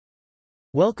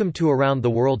Welcome to Around the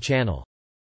World channel.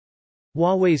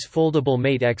 Huawei's foldable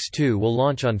Mate X2 will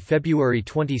launch on February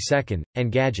 22,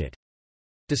 Engadget.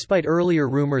 Despite earlier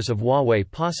rumors of Huawei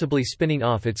possibly spinning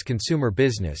off its consumer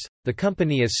business, the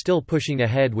company is still pushing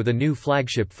ahead with a new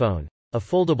flagship phone, a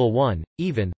foldable one,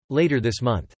 even later this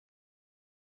month.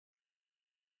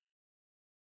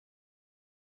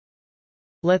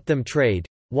 Let them trade.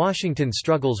 Washington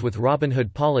struggles with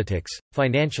Robinhood politics,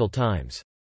 Financial Times.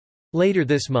 Later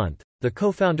this month, the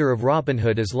co-founder of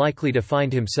Robinhood is likely to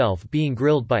find himself being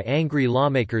grilled by angry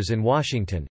lawmakers in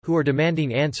Washington, who are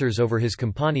demanding answers over his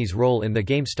company's role in the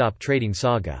GameStop trading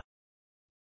saga.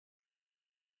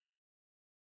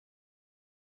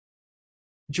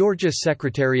 Georgia's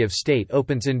Secretary of State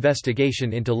opens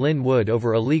investigation into Lin Wood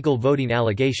over illegal voting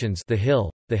allegations.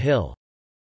 TheHill.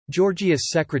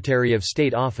 Georgia's Secretary of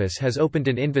State office has opened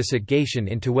an investigation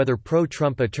into whether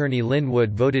pro-Trump attorney Lin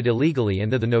Wood voted illegally in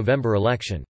the November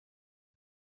election.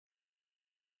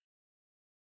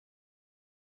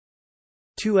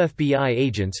 Two FBI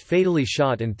agents fatally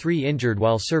shot and 3 injured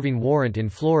while serving warrant in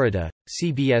Florida,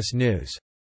 CBS News.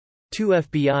 2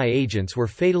 FBI agents were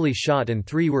fatally shot and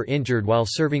 3 were injured while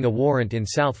serving a warrant in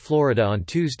South Florida on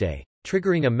Tuesday,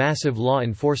 triggering a massive law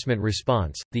enforcement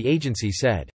response, the agency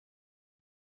said.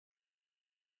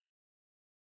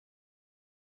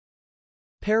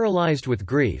 Paralyzed with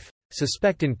grief.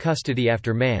 Suspect in custody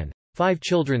after man. 5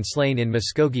 children slain in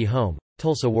Muskogee home,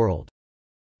 Tulsa World.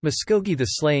 Muskogee. The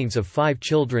slayings of 5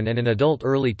 children and an adult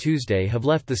early Tuesday have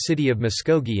left the city of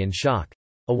Muskogee in shock.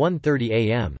 A 1:30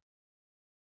 a.m.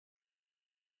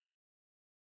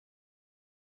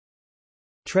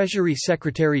 Treasury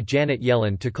Secretary Janet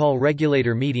Yellen to call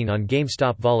regulator meeting on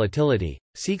GameStop volatility,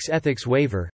 seeks ethics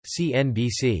waiver,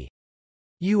 CNBC.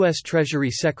 U.S. Treasury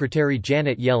Secretary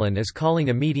Janet Yellen is calling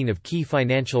a meeting of key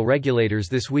financial regulators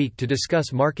this week to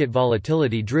discuss market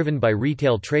volatility driven by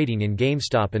retail trading in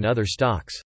GameStop and other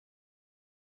stocks.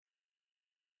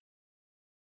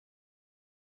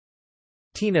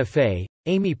 Tina Fey,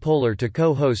 Amy Poehler to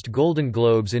co-host Golden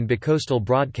Globes in bicoastal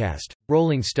broadcast,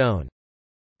 Rolling Stone.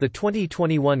 The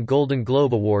 2021 Golden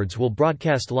Globe Awards will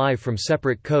broadcast live from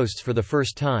separate coasts for the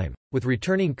first time, with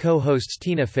returning co-hosts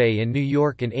Tina Fey in New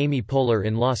York and Amy Poehler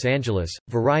in Los Angeles,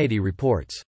 Variety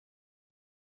reports.